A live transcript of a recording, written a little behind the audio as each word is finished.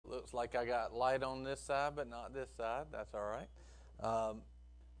Looks like I got light on this side, but not this side. That's all right.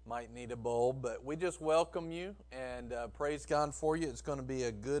 Might need a bulb, but we just welcome you and praise God for you. It's going to be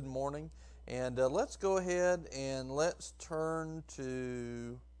a good morning. And let's go ahead and let's turn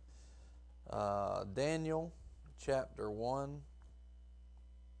to Daniel chapter 1.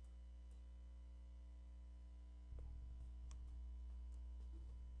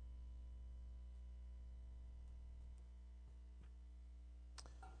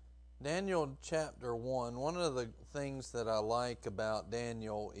 Daniel chapter 1, one of the things that I like about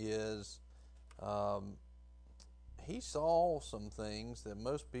Daniel is he saw some things that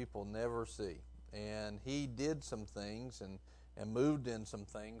most people never see. And he did some things and moved in some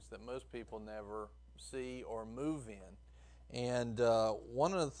things that most people never see or move in. And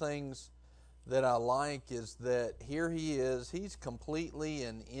one of the things that I like is that here he is, he's completely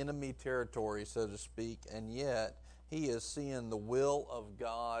in enemy territory, so to speak, and yet he is seeing the will of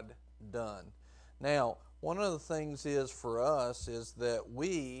God done. Now, one of the things is for us is that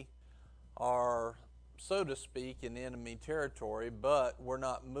we are, so to speak, in enemy territory, but we're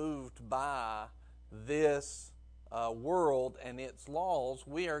not moved by this world and its laws.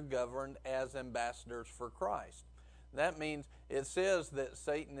 We are governed as ambassadors for Christ. That means it says that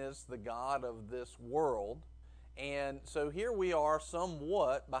Satan is the god of this world. And so here we are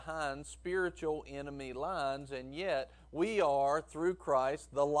somewhat behind spiritual enemy lines, and yet we are, through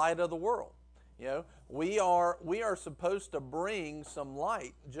Christ, the light of the world. You know, we are supposed to bring some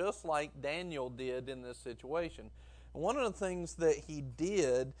light, just like Daniel did in this situation. And one of the things that he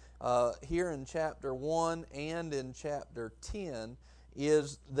did here in chapter 1 and in chapter 10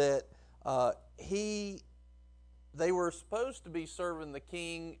 is that they were supposed to be serving the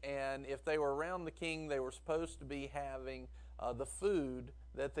king, and if they were around the king, they were supposed to be having the food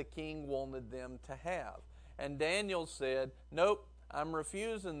that the king wanted them to have. And Daniel said, nope, I'm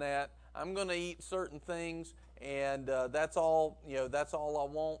refusing that. I'm going to eat certain things, and that's all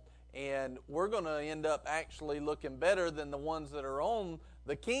I want. And we're going to end up actually looking better than the ones that are on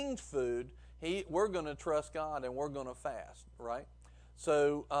the king's food. We're going to trust God, and we're going to fast, right?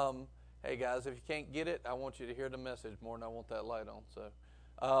 So, hey guys, if you can't get it, I want you to hear the message more than I want that light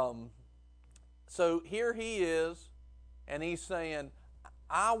on. So here he is, and he's saying,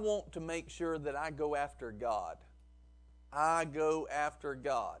 I want to make sure that I go after God. I go after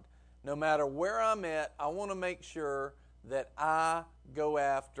God. No matter where I'm at, I want to make sure that I go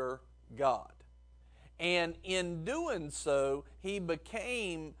after God. And in doing so, he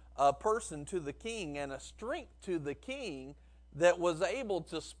became a person to the king and a strength to the king that was able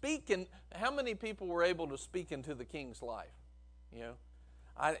to speak. And how many people were able to speak into the king's life?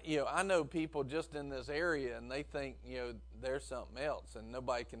 I know people just in this area, and they think there's something else and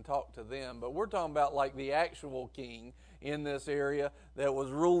nobody can talk to them. But we're talking about like the actual king in this area that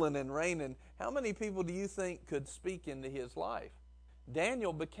was ruling and reigning. How many people do you think could speak into his life?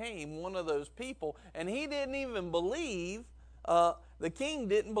 Daniel became one of those people, and he didn't even believe. The king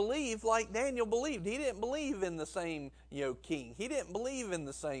didn't believe like Daniel believed. He didn't believe in the same king. He didn't believe in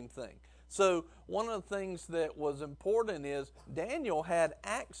the same thing. So one of the things that was important is Daniel had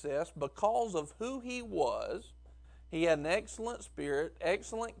access because of who he was. He had an excellent spirit,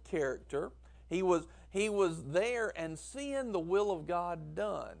 excellent character. He was there and seeing the will of God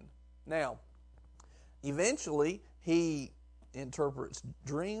done. Now, eventually he interprets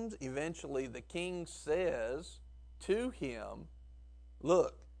dreams. Eventually the king says to him,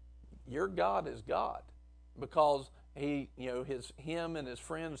 look, your God is God, because him and his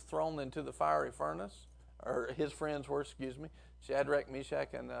friends thrown into the fiery furnace, or his friends were, Shadrach, Meshach,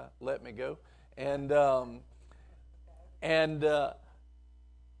 and let me go, and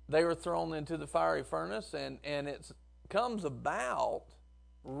they were thrown into the fiery furnace, and it comes about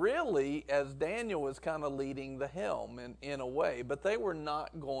really as Daniel was kind of leading the helm in a way, but they were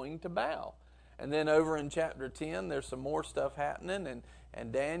not going to bow. And then over in chapter 10, there's some more stuff happening,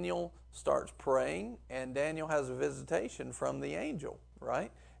 and Daniel starts praying, and Daniel has a visitation from the angel,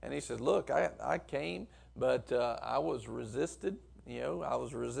 right? And he says, look, I came, but I was resisted. I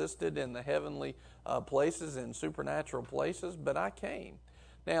was resisted in the heavenly places, in supernatural places, but I came.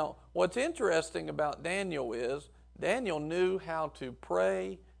 Now, what's interesting about Daniel is Daniel knew how to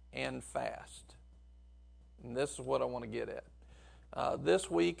pray and fast. And this is what I want to get at. This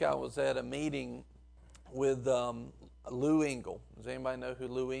week I was at a meeting with Lou Engle. Does anybody know who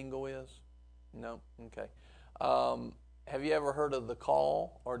Lou Engle is? No? Okay. Have you ever heard of The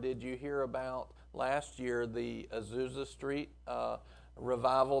Call, or did you hear about last year the Azusa Street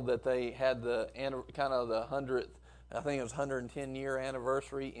revival that they had the 100th, I think it was 110-year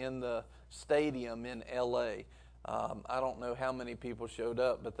anniversary in the stadium in L.A.? I don't know how many people showed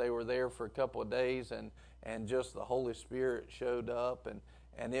up, but they were there for a couple of days, and just the Holy Spirit showed up,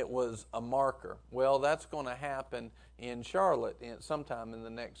 and it was a marker. Well, that's going to happen in Charlotte sometime in the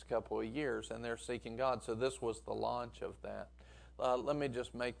next couple of years, and they're seeking God. So this was the launch of that. Let me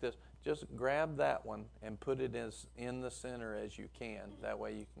just make this. Just grab that one and put it in the center as you can. That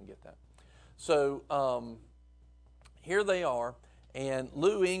way you can get that. So here they are. And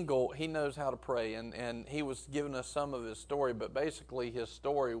Lou Engle, he knows how to pray, and he was giving us some of his story, but basically his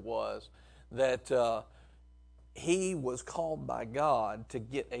story was that he was called by God to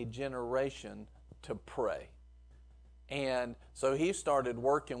get a generation to pray. And so he started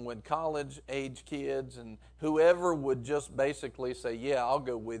working with college-age kids and whoever would just basically say, yeah, I'll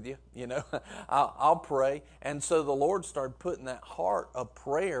go with you, I'll pray. And so the Lord started putting that heart of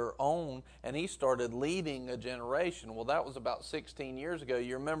prayer on, and he started leading a generation. Well, that was about 16 years ago.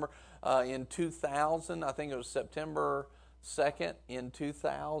 You remember in 2000, I think it was September 2nd in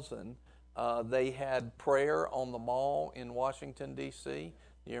 2000, they had prayer on the mall in Washington, D.C.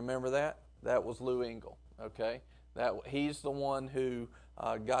 You remember that? That was Lou Engle, okay? He's the one who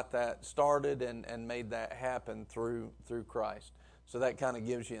got that started and made that happen through Christ. So that kind of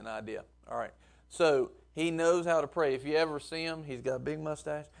gives you an idea. All right. So he knows how to pray. If you ever see him, he's got a big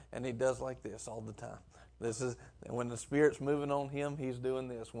mustache, and he does like this all the time. This is when the Spirit's moving on him, he's doing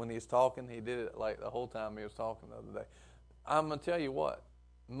this. When he's talking, he did it like the whole time he was talking the other day. I'm going to tell you what,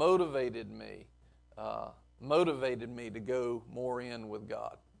 motivated me to go more in with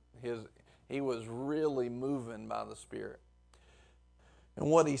God. He was really moving by the Spirit. And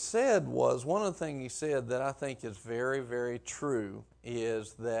what he said was, one of the things he said that I think is very, very true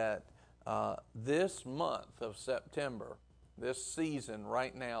is that this month of September, this season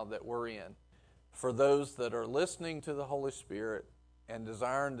right now that we're in, for those that are listening to the Holy Spirit and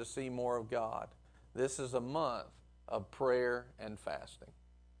desiring to see more of God, this is a month of prayer and fasting.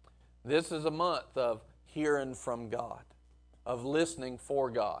 This is a month of hearing from God, of listening for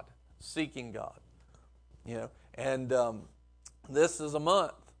God, seeking God, and this is a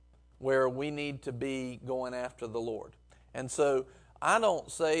month where we need to be going after the Lord. And so I don't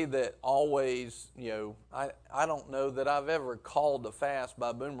say that always, I don't know that I've ever called a fast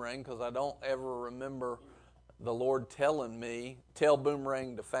by Boomerang, because I don't ever remember the Lord telling me, tell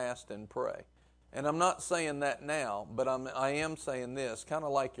Boomerang to fast and pray. And I'm not saying that now, but I am saying this, kind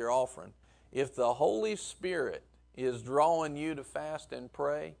of like your offering. If the Holy Spirit is drawing you to fast and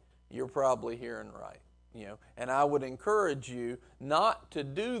pray, you're probably hearing right, And I would encourage you not to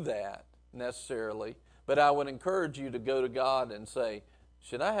do that necessarily, but I would encourage you to go to God and say,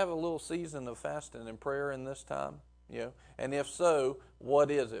 should I have a little season of fasting and prayer in this time? And if so,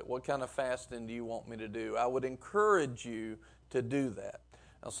 what is it? What kind of fasting do you want me to do? I would encourage you to do that.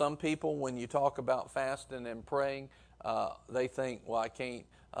 Now, some people, when you talk about fasting and praying, they think, well, I can't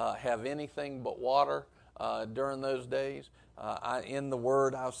have anything but water during those days. In the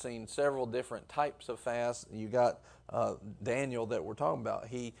Word, I've seen several different types of fasts. You got Daniel that we're talking about.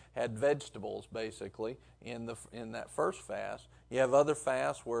 He had vegetables, basically, in that first fast. You have other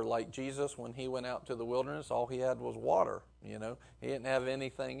fasts where, like Jesus, when he went out to the wilderness, all he had was water. He didn't have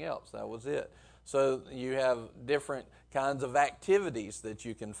anything else. That was it. So you have different kinds of activities that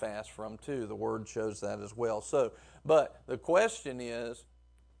you can fast from, too. The Word shows that as well. But the question is,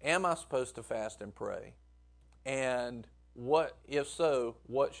 am I supposed to fast and pray? And if so,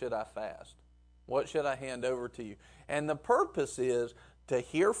 what should I fast? What should I hand over to you? And the purpose is to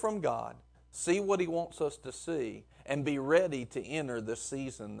hear from God, see what He wants us to see, and be ready to enter the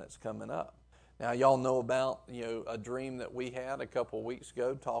season that's coming up. Now, y'all know about a dream that we had a couple of weeks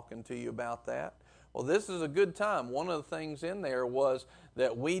ago, talking to you about that. Well, this is a good time. One of the things in there was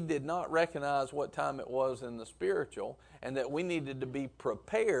that we did not recognize what time it was in the spiritual, and that we needed to be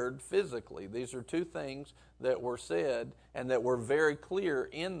prepared physically. These are two things that were said and that were very clear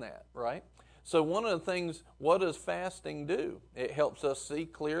in that, right? So one of the things, what does fasting do? It helps us see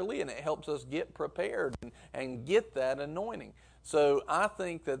clearly, and it helps us get prepared and get that anointing. So I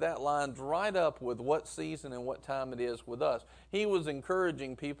think that lines right up with what season and what time it is with us. He was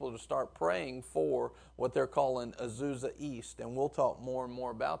encouraging people to start praying for what they're calling Azusa East, and we'll talk more and more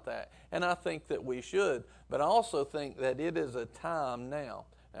about that. And I think that we should, but I also think that it is a time now.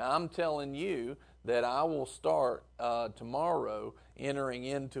 Now, I'm telling you that I will start tomorrow entering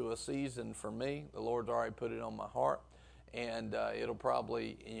into a season for me. The Lord's already put it on my heart, and it'll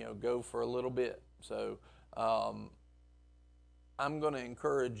probably go for a little bit. So I'm going to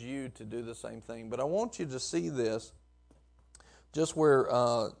encourage you to do the same thing. But I want you to see this, just where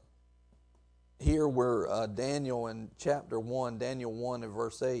Daniel in chapter 1, Daniel 1 and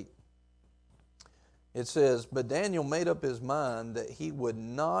verse 8, It says, "But Daniel made up his mind that he would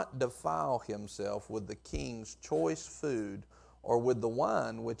not defile himself with the king's choice food or with the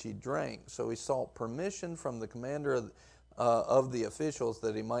wine which he drank. So he sought permission from the commander of the officials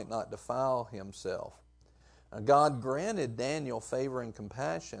that he might not defile himself. God granted Daniel favor and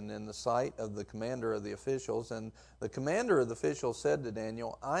compassion in the sight of the commander of the officials, and the commander of the officials said to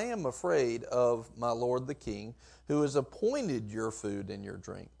Daniel, I am afraid of my lord the king, who has appointed your food and your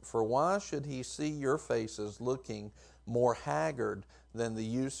drink. For why should he see your faces looking more haggard than the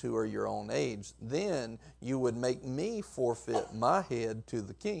youths who are your own age? Then you would make me forfeit my head to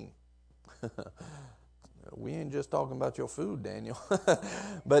the king." We ain't just talking about your food, Daniel.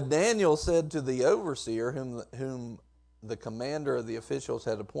 But Daniel said to the overseer, whom the commander of the officials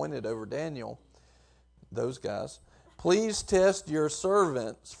had appointed over Daniel, those guys, "Please test your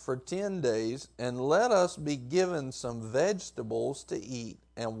servants for 10 days, and let us be given some vegetables to eat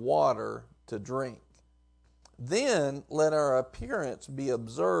and water to drink. Then let our appearance be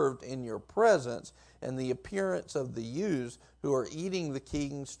observed in your presence, and the appearance of the youths who are eating the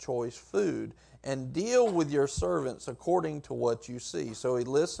king's choice food, and deal with your servants according to what you see." So he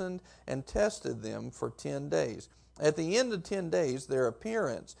listened and tested them for 10 days. At the end of 10 days, their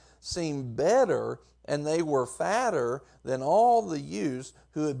appearance seemed better, and they were fatter than all the youths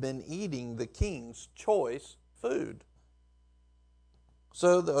who had been eating the king's choice food.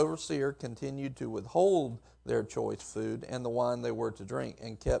 So the overseer continued to withhold their choice food and the wine they were to drink,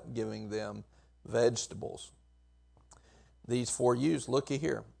 and kept giving them vegetables. These 4 youths, looky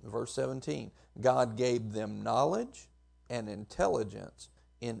here, verse 17. God gave them knowledge and intelligence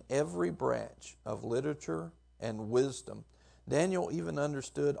in every branch of literature and wisdom. Daniel even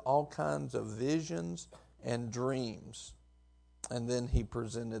understood all kinds of visions and dreams. And then he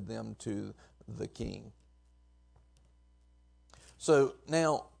presented them to the king. So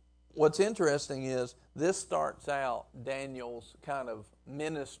now, what's interesting is this starts out Daniel's kind of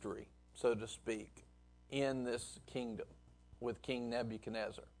ministry, so to speak, in this kingdom with King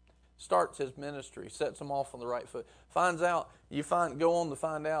Nebuchadnezzar. Starts his ministry, sets him off on the right foot. Go on to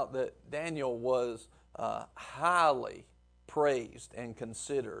find out that Daniel was highly praised and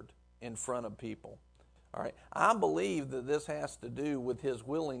considered in front of people. All right, I believe that this has to do with his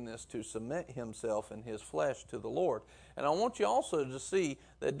willingness to submit himself and his flesh to the Lord. And I want you also to see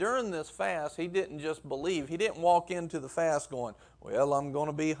that during this fast, he didn't just believe. He didn't walk into the fast going, well, I'm going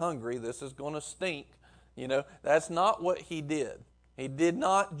to be hungry. This is going to stink. That's not what he did. He did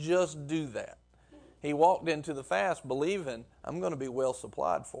not just do that. He walked into the fast believing, I'm going to be well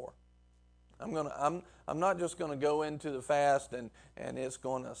supplied for. I'm not just going to go into the fast and it's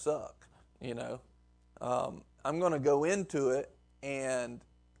going to suck, I'm going to go into it and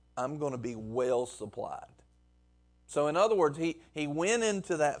I'm going to be well supplied. So in other words, he went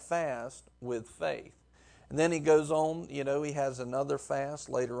into that fast with faith. And then he goes on, he has another fast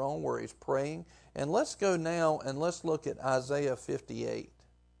later on where he's praying. And let's go now and let's look at Isaiah 58.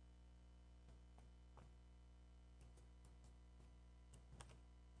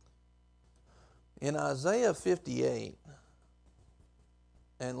 In Isaiah 58,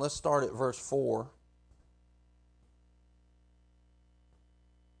 and let's start at verse 4.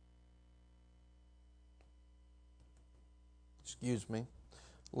 Excuse me.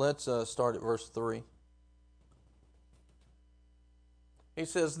 Let's start at verse 3. He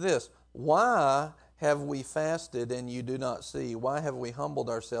says this, "Why have we fasted and you do not see? Why have we humbled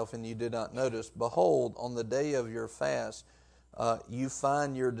ourselves and you do not notice? Behold, on the day of your fast, you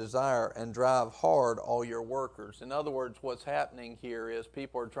find your desire and drive hard all your workers." In other words, what's happening here is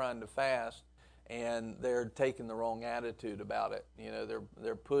people are trying to fast and they're taking the wrong attitude about it.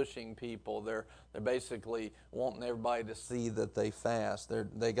 They're pushing people. They're basically wanting everybody to see that they fast.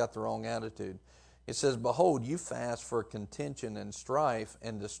 They got the wrong attitude. It says, "Behold, you fast for contention and strife,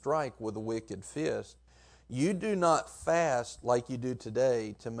 and to strike with a wicked fist. You do not fast like you do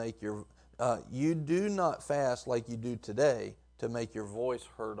today to make your voice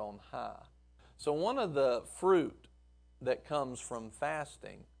heard on high." So one of the fruit that comes from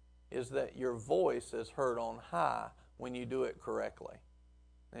fasting is that your voice is heard on high when you do it correctly.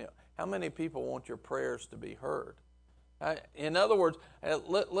 How many people want your prayers to be heard? In other words,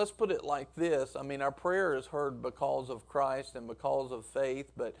 let's put it like this. Our prayer is heard because of Christ and because of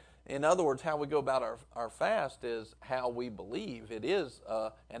faith, but in other words, how we go about our fast is how we believe. It is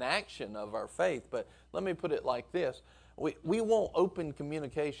an action of our faith, but let me put it like this. We want open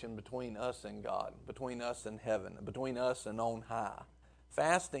communication between us and God, between us and heaven, between us and on high.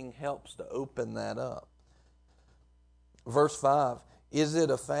 Fasting helps to open that up. Verse 5, "Is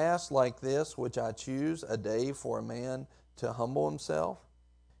it a fast like this which I choose, a day for a man to humble himself?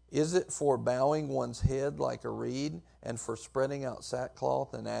 Is it for bowing one's head like a reed and for spreading out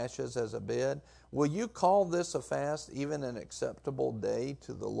sackcloth and ashes as a bed? Will you call this a fast, even an acceptable day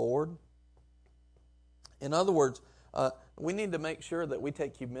to the Lord? In other words, we need to make sure that we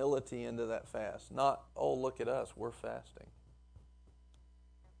take humility into that fast. Not, oh, look at us, we're fasting.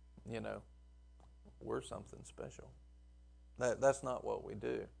 You know, we're something special. That's not what we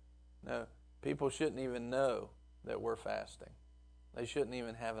do. No, people shouldn't even know that we're fasting. They shouldn't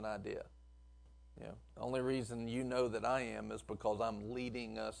even have an idea. You know, the only reason you know that I am is because I'm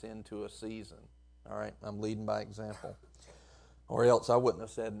leading us into a season. All right, I'm leading by example. Or else I wouldn't have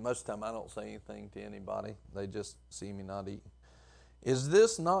said, most of the time I don't say anything to anybody. They just see me not eating. Is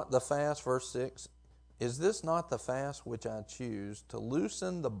this not the fast, verse 6, is this not the fast which I choose to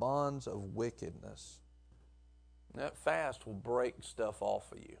loosen the bonds of wickedness? That fast will break stuff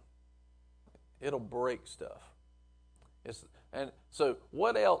off of you. It'll break stuff. And so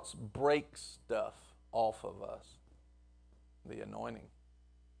what else breaks stuff off of us? The anointing.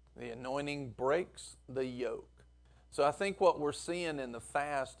 The anointing breaks the yoke. So I think what we're seeing in the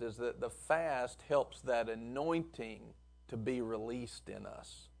fast is that the fast helps that anointing to be released in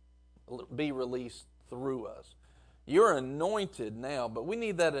us, be released through us. You're anointed now, but we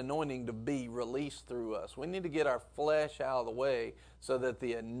need that anointing to be released through us. We need to get our flesh out of the way so that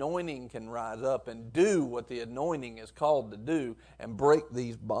the anointing can rise up and do what the anointing is called to do and break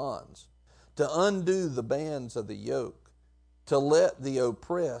these bonds, to undo the bands of the yoke, to let the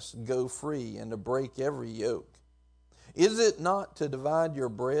oppressed go free, and to break every yoke. Is it not to divide your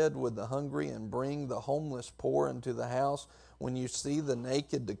bread with the hungry and bring the homeless poor into the house when you see the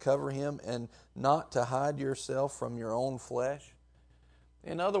naked to cover him and not to hide yourself from your own flesh?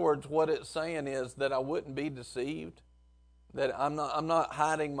 In other words, what it's saying is that I wouldn't be deceived, that I'm not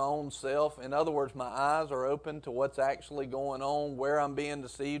hiding my own self. In other words, my eyes are open to what's actually going on, where I'm being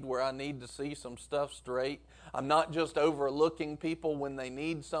deceived, where I need to see some stuff straight. I'm not just overlooking people when they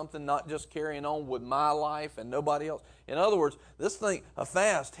need something, not just carrying on with my life and nobody else. In other words, this thing, a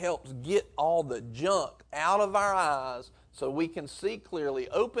fast, helps get all the junk out of our eyes so we can see clearly,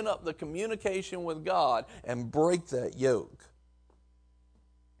 open up the communication with God, and break that yoke.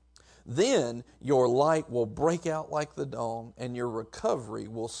 Then your light will break out like the dawn, and your recovery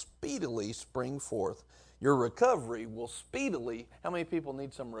will speedily spring forth. Your recovery will speedily. How many people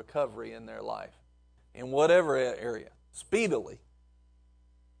need some recovery in their life? In whatever area. Speedily.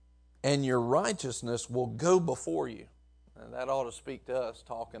 And your righteousness will go before you. And that ought to speak to us,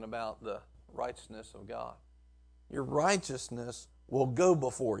 talking about the righteousness of God. Your righteousness will go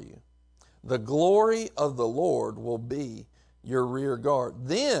before you. The glory of the Lord will be your rear guard.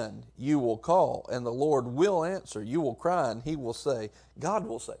 Then you will call, and the Lord will answer. You will cry, and He will say, God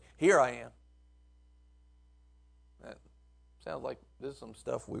will say, here I am. That sounds like this is some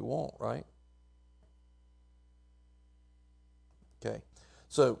stuff we want, right? Okay,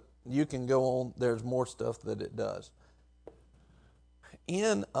 so you can go on. There's more stuff that it does.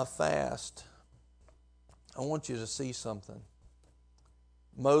 In a fast, I want you to see something.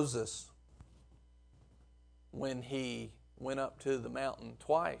 Moses, when he went up to the mountain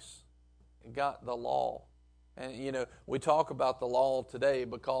twice and got the law. And, you know, we talk about the law today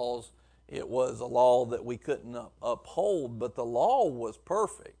because it was a law that we couldn't uphold, but the law was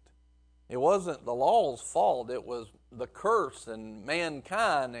perfect. It wasn't the law's fault. It was the curse and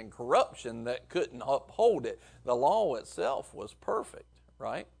mankind and corruption that couldn't uphold it. The law itself was perfect,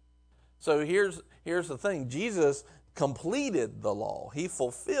 right? So here's the thing. Jesus completed the law. He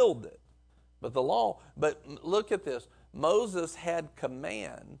fulfilled it. But look at this. Moses had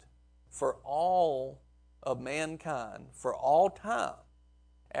command for all of mankind for all time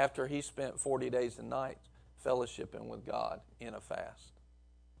after he spent 40 days and nights fellowshipping with God in a fast.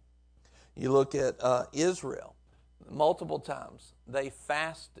 You look at Israel. Multiple times they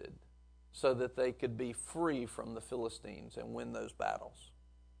fasted so that they could be free from the Philistines and win those battles.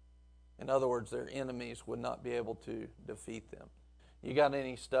 In other words, their enemies would not be able to defeat them. You got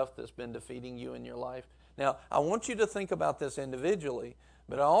any stuff that's been defeating you in your life? Now, I want you to think about this individually,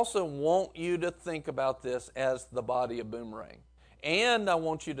 but I also want you to think about this as the body of Boomerang. And I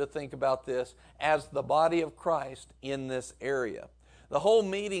want you to think about this as the body of Christ in this area. The whole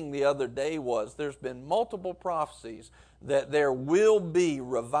meeting the other day was there's been multiple prophecies that there will be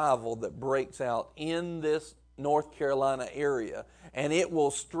revival that breaks out in this North Carolina area, and it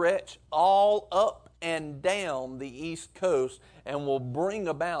will stretch all up and down the East Coast and will bring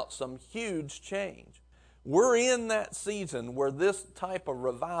about some huge change. We're in that season where this type of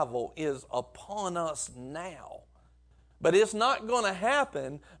revival is upon us now. But it's not going to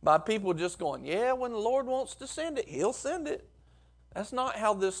happen by people just going, yeah, when the Lord wants to send it, He'll send it. That's not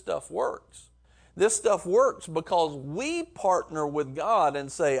how this stuff works. This stuff works because we partner with God and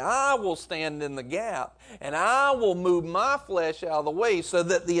say, I will stand in the gap and I will move my flesh out of the way so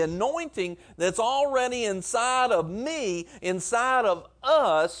that the anointing that's already inside of me, inside of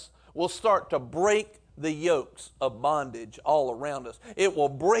us, will start to break the yokes of bondage all around us. It will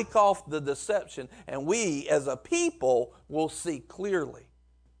break off the deception, and we as a people will see clearly.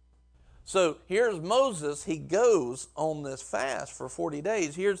 So here's Moses. He goes on this fast for 40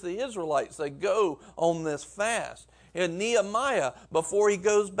 days. Here's the Israelites. They go on this fast. And Nehemiah, before he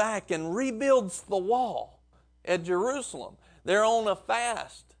goes back and rebuilds the wall at Jerusalem, they're on a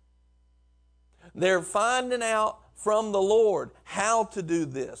fast. They're finding out from the Lord how to do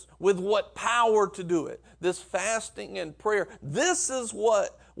this, with what power to do it. This fasting and prayer. This is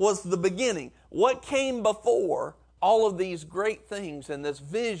what was the beginning. What came before all of these great things and this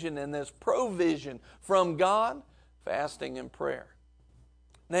vision and this provision from God? Fasting and prayer.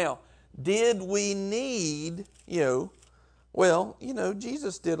 Now, did we need, Jesus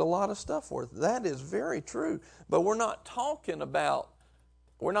did a lot of stuff for us. That is very true. But we're not talking about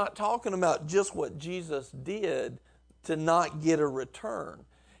just what Jesus did to not get a return.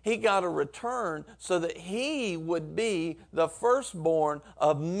 He got a return so that he would be the firstborn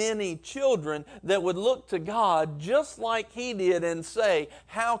of many children that would look to God just like he did and say,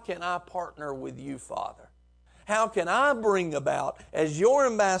 how can I partner with you, Father? How can I bring about, as your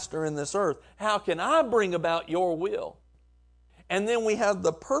ambassador in this earth, how can I bring about your will? And then we have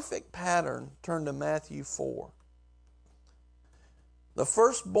the perfect pattern. Turn to Matthew 4. The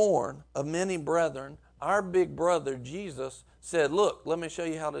firstborn of many brethren, our big brother Jesus, said, look, let me show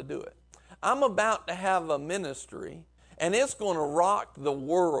you how to do it. I'm about to have a ministry, and it's going to rock the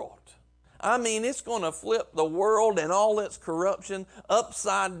world. I mean, it's going to flip the world and all its corruption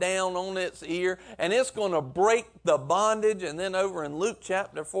upside down on its ear, and it's going to break the bondage. And then over in Luke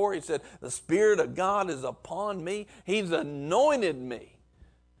chapter 4, he said, the Spirit of God is upon me. He's anointed me.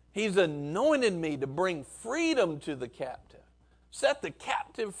 He's anointed me to bring freedom to the captive, set the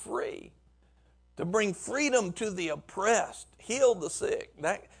captive free, to bring freedom to the oppressed, heal the sick.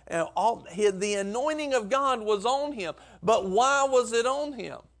 The anointing of God was on him. But why was it on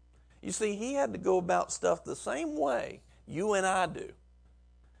him? You see, he had to go about stuff the same way you and I do.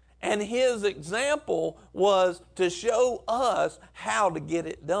 And his example was to show us how to get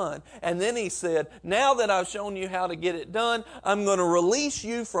it done. And then he said, now that I've shown you how to get it done, I'm going to release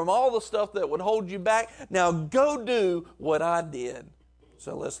you from all the stuff that would hold you back. Now go do what I did.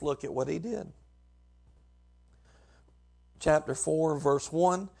 So let's look at what he did. Chapter 4, verse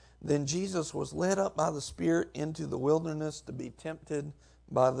 1, then Jesus was led up by the Spirit into the wilderness to be tempted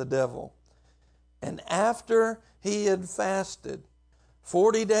by the devil. And after he had fasted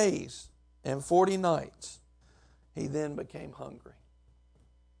 40 days and 40 nights, he then became hungry.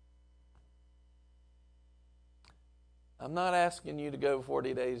 I'm not asking you to go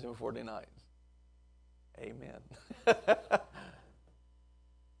 40 days and 40 nights. Amen.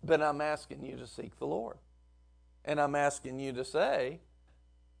 But I'm asking you to seek the Lord. And I'm asking you to say,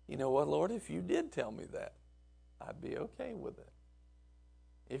 you know what, Lord, if you did tell me that, I'd be okay with it.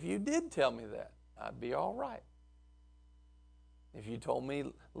 If you did tell me that, I'd be all right. If you told me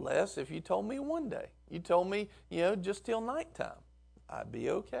less, if you told me one day, you told me, just till nighttime, I'd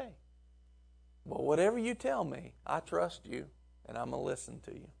be okay. Well, whatever you tell me, I trust you, and I'm going to listen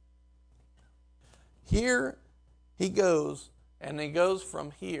to you. Here he goes, and he goes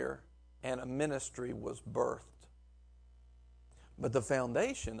from here, and a ministry was birthed. But the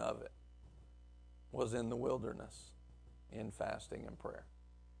foundation of it was in the wilderness, in fasting and prayer.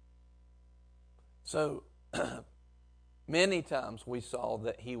 So, many times we saw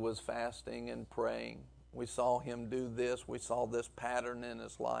that he was fasting and praying. We saw him do this. We saw this pattern in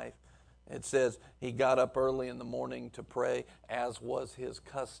his life. It says he got up early in the morning to pray, as was his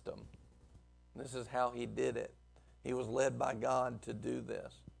custom. This is how he did it. He was led by God to do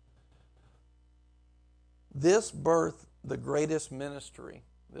this. This birthed the greatest ministry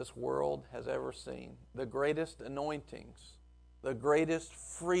this world has ever seen, the greatest anointings, the greatest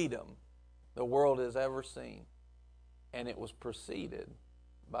freedom the world has ever seen, and it was preceded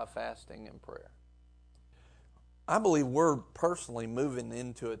by fasting and prayer. I believe we're personally moving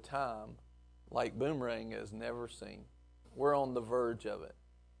into a time like Boomerang has never seen. We're on the verge of it.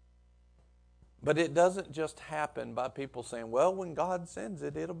 But it doesn't just happen by people saying, well, when God sends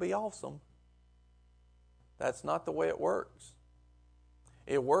it, it'll be awesome. That's not the way it works.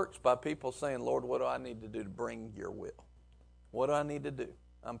 It works by people saying, Lord, what do I need to do to bring your will? What do I need to do?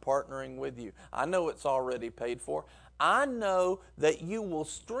 I'm partnering with you. I know it's already paid for. I know that you will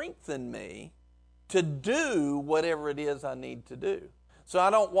strengthen me to do whatever it is I need to do. So I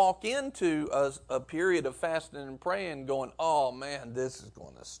don't walk into a period of fasting and praying going, oh man, this is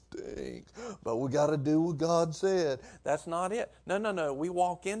going to stink, but we got to do what God said. That's not it. No. We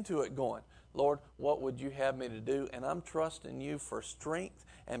walk into it going, Lord, what would you have me to do? And I'm trusting you for strength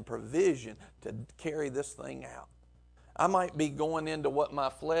and provision to carry this thing out. I might be going into what my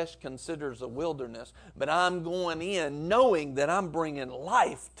flesh considers a wilderness, but I'm going in knowing that I'm bringing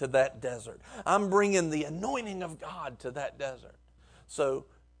life to that desert. I'm bringing the anointing of God to that desert. So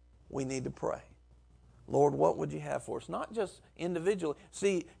we need to pray. Lord, what would you have for us? Not just individually.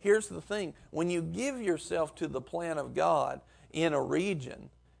 See, here's the thing. When you give yourself to the plan of God in a region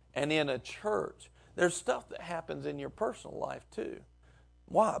and in a church, there's stuff that happens in your personal life too.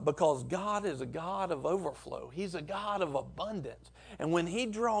 Why? Because God is a God of overflow. He's a God of abundance. And when He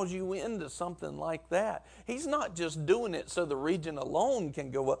draws you into something like that, He's not just doing it so the region alone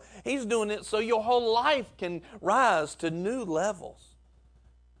can go up. He's doing it so your whole life can rise to new levels.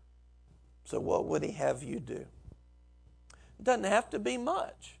 So what would He have you do? It doesn't have to be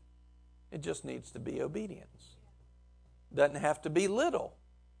much. It just needs to be obedience. It doesn't have to be little.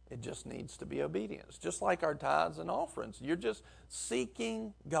 It just needs to be obedience. Just like our tithes and offerings. You're just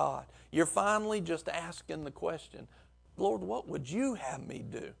seeking God. You're finally just asking the question, Lord, what would you have me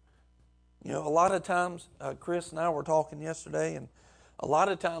do? You know, a lot of times, Chris and I were talking yesterday, and a lot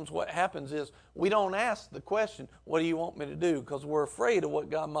of times what happens is we don't ask the question, what do you want me to do? Because we're afraid of what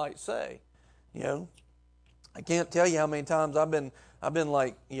God might say. You know, I can't tell you how many times I've been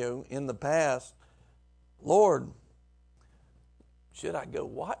like, you know, in the past, Lord, should I go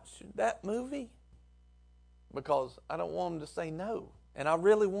watch that movie? Because I don't want Him to say no, and I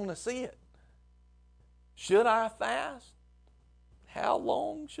really want to see it. Should I fast? How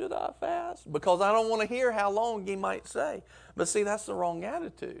long should I fast? Because I don't want to hear how long He might say. But see, that's the wrong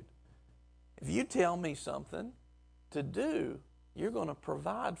attitude. If you tell me something to do, you're going to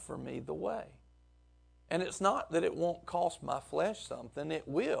provide for me the way. And it's not that it won't cost my flesh something. It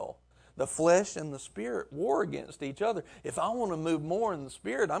will. The flesh and the spirit war against each other. If I want to move more in the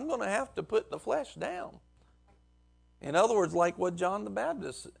spirit, I'm going to have to put the flesh down. In other words, like what John the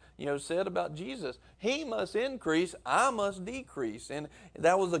Baptist, said about Jesus, He must increase, I must decrease. And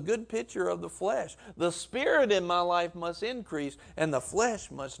that was a good picture of the flesh. The spirit in my life must increase, and the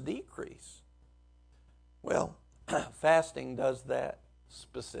flesh must decrease. Well, fasting does that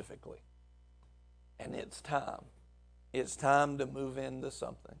specifically. And it's time. It's time to move into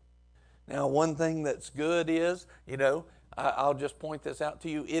something. Now, one thing that's good is, I'll just point this out to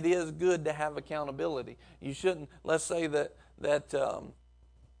you. It is good to have accountability. You shouldn't, let's say that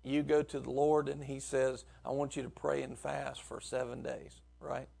you go to the Lord and He says, I want you to pray and fast for 7 days,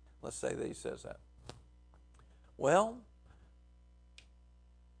 right? Let's say that He says that. Well,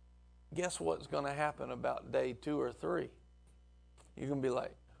 guess what's going to happen about day 2 or 3? You're going to be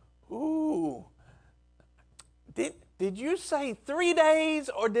like, ooh, did you say 3 days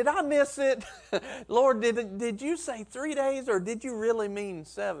or did I miss it? Lord, did you say 3 days or did you really mean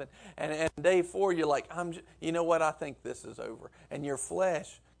 7? And day 4, you're like, you know what, I think this is over. And your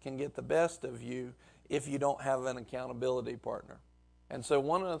flesh can get the best of you if you don't have an accountability partner. And so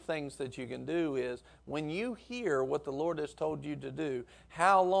one of the things that you can do is when you hear what the Lord has told you to do,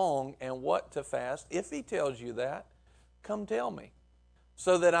 how long and what to fast, if He tells you that, come tell me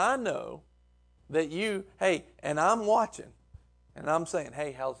so that I know that and I'm watching, and I'm saying,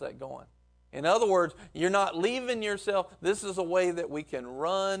 hey, how's that going? In other words, you're not leaving yourself. This is a way that we can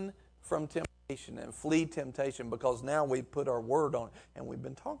run from temptation and flee temptation because now we put our word on it. And we've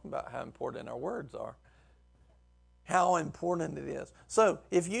been talking about how important our words are. How important it is. So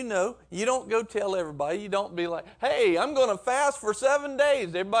if you don't go tell everybody. You don't be like, hey, I'm going to fast for 7 days.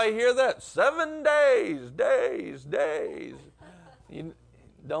 Everybody hear that? 7 days, days. You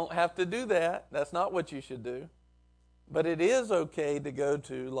don't have to do that. That's not what you should do. But it is okay to go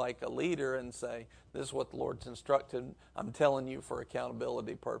to like a leader and say, this is what the Lord's instructed. I'm telling you for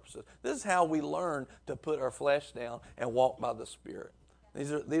accountability purposes. This is how we learn to put our flesh down and walk by the Spirit.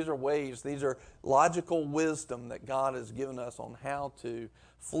 These are ways, these are logical wisdom that God has given us on how to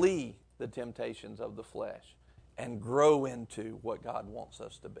flee the temptations of the flesh and grow into what God wants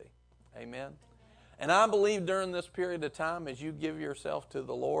us to be. Amen? And I believe during this period of time, as you give yourself to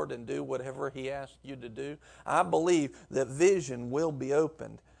the Lord and do whatever He asks you to do, I believe that vision will be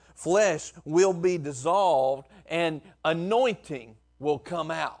opened, flesh will be dissolved, and anointing will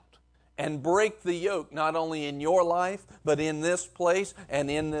come out. and break the yoke, not only in your life, but in this place and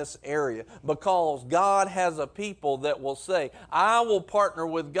in this area. Because God has a people that will say, I will partner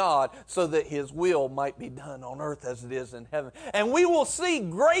with God so that His will might be done on earth as it is in heaven. And we will see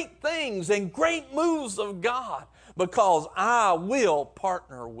great things and great moves of God because I will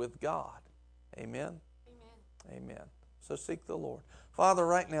partner with God. Amen? Amen. Amen. So seek the Lord. Father,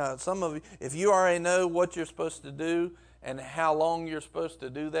 right now, some of you, if you already know what you're supposed to do and how long you're supposed to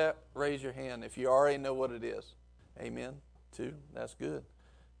do that, raise your hand if you already know what it is. Amen. 2, that's good.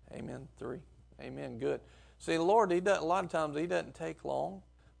 Amen. 3, amen, good. See, the Lord, a lot of times He doesn't take long,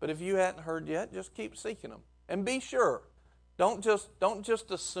 but if you hadn't heard yet, just keep seeking Him. And be sure. Don't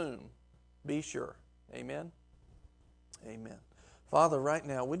just assume. Be sure. Amen. Amen. Father, right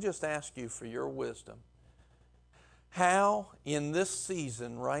now, we just ask you for your wisdom. How in this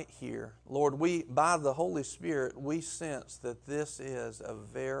season right here, Lord, by the Holy Spirit, we sense that this is a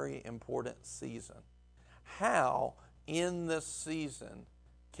very important season. How in this season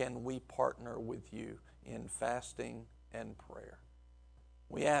can we partner with you in fasting and prayer?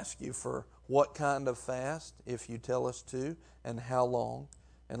 We ask you for what kind of fast, if you tell us to, and how long.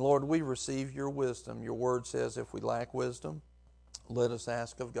 And Lord, we receive your wisdom. Your word says if we lack wisdom, let us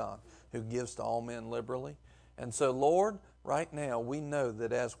ask of God, who gives to all men liberally. And so, Lord, right now we know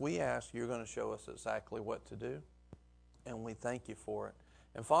that as we ask, you're going to show us exactly what to do. And we thank you for it.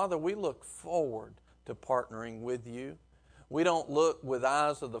 And Father, we look forward to partnering with you. We don't look with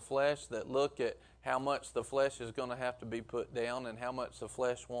eyes of the flesh that look at how much the flesh is going to have to be put down and how much the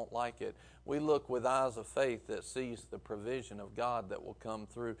flesh won't like it. We look with eyes of faith that sees the provision of God that will come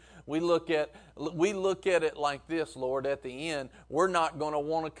through. We look at it like this, Lord, at the end, we're not going to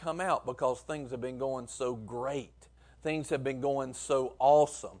want to come out because things have been going so great. Things have been going so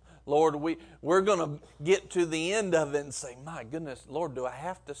awesome. Lord, we're going to get to the end of it and say, my goodness, Lord, do I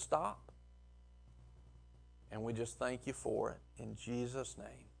have to stop? And we just thank you for it in Jesus'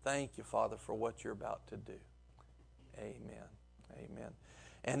 name. Thank you, Father, for what you're about to do. Amen. Amen.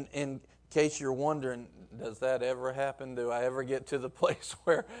 And in case you're wondering, does that ever happen? Do I ever get to the place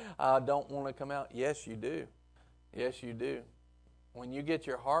where I don't want to come out? Yes, you do. Yes, you do. When you get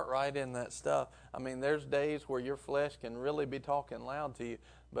your heart right in that stuff, I mean, there's days where your flesh can really be talking loud to you,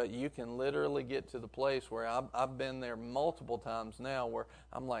 but you can literally get to the place where I've been there multiple times now where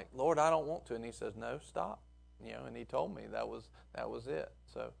I'm like, Lord, I don't want to. And He says, no, stop. And He told me that was it.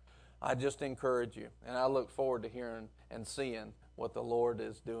 So I just encourage you, and I look forward to hearing and seeing what the Lord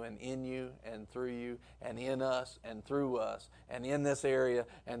is doing in you and through you and in us and through us and in this area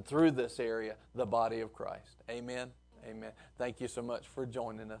and through this area, the body of Christ. Amen. Amen. Thank you so much for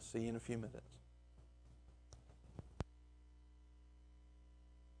joining us. See you in a few minutes.